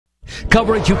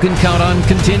Coverage you can count on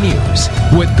continues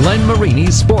with Glenn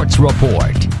Marini's Sports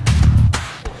Report.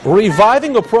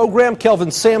 Reviving a program Kelvin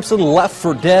Sampson left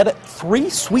for dead, 3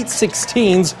 Sweet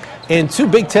 16s and 2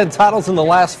 Big Ten titles in the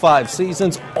last 5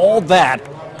 seasons. All that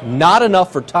not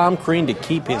enough for Tom Crean to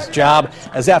keep his job,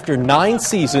 as after 9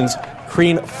 seasons,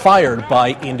 Crean fired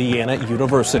by Indiana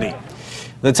University.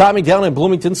 The timing down in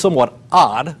Bloomington somewhat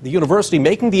odd, the university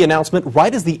making the announcement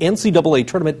right as the NCAA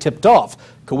tournament tipped off.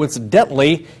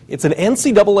 Coincidentally, it's an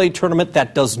NCAA tournament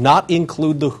that does not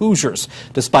include the Hoosiers.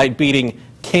 Despite beating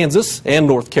Kansas and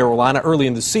North Carolina early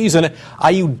in the season,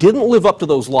 IU didn't live up to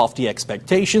those lofty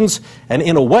expectations, and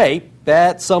in a way,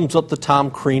 that sums up the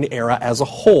Tom Crean era as a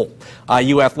whole.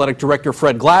 IU Athletic Director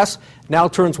Fred Glass now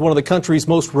turns one of the country's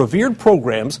most revered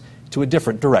programs to a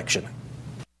different direction.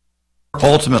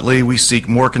 Ultimately, we seek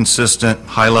more consistent,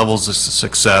 high levels of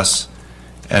success,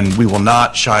 and we will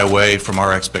not shy away from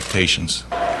our expectations.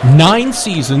 9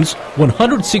 seasons,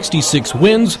 166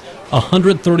 wins,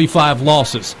 135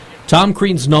 losses. Tom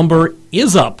Crean's number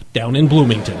is up down in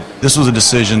Bloomington. This was a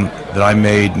decision that I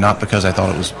made not because I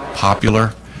thought it was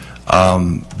popular,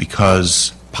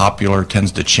 because popular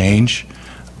tends to change,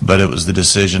 but it was the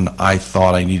decision I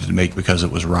thought I needed to make because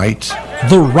it was right.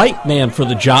 The right man for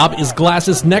the job is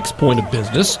Glass's next point of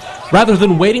business. Rather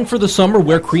than waiting for the summer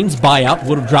where Crean's buyout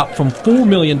would have dropped from $4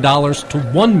 million to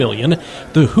 $1 million,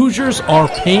 the Hoosiers are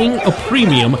paying a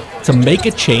premium to make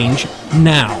a change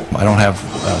now. I don't have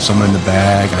someone in the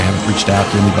bag. I haven't reached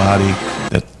out to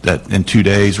anybody that in 2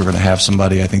 days we're going to have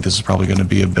somebody. I think this is probably going to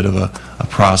be a bit of a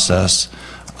process.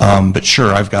 But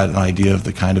sure, I've got an idea of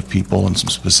the kind of people and some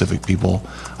specific people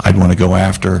I'd want to go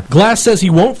after. Glass says he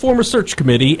won't form a search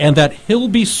committee and that he'll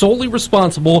be solely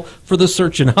responsible for the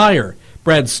search and hire.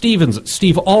 Brad Stevens,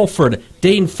 Steve Alford,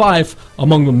 Dane Fife,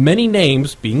 among the many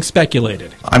names being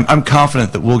speculated. I'm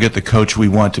confident that we'll get the coach we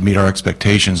want to meet our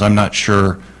expectations. I'm not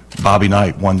sure Bobby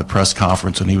Knight won the press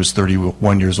conference when he was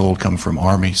 31 years old coming from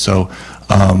Army. So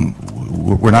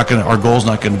we're not going to, our goal is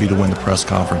not going to be to win the press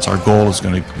conference. Our goal is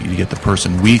going to be to get the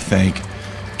person we think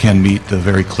can meet the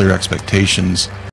very clear expectations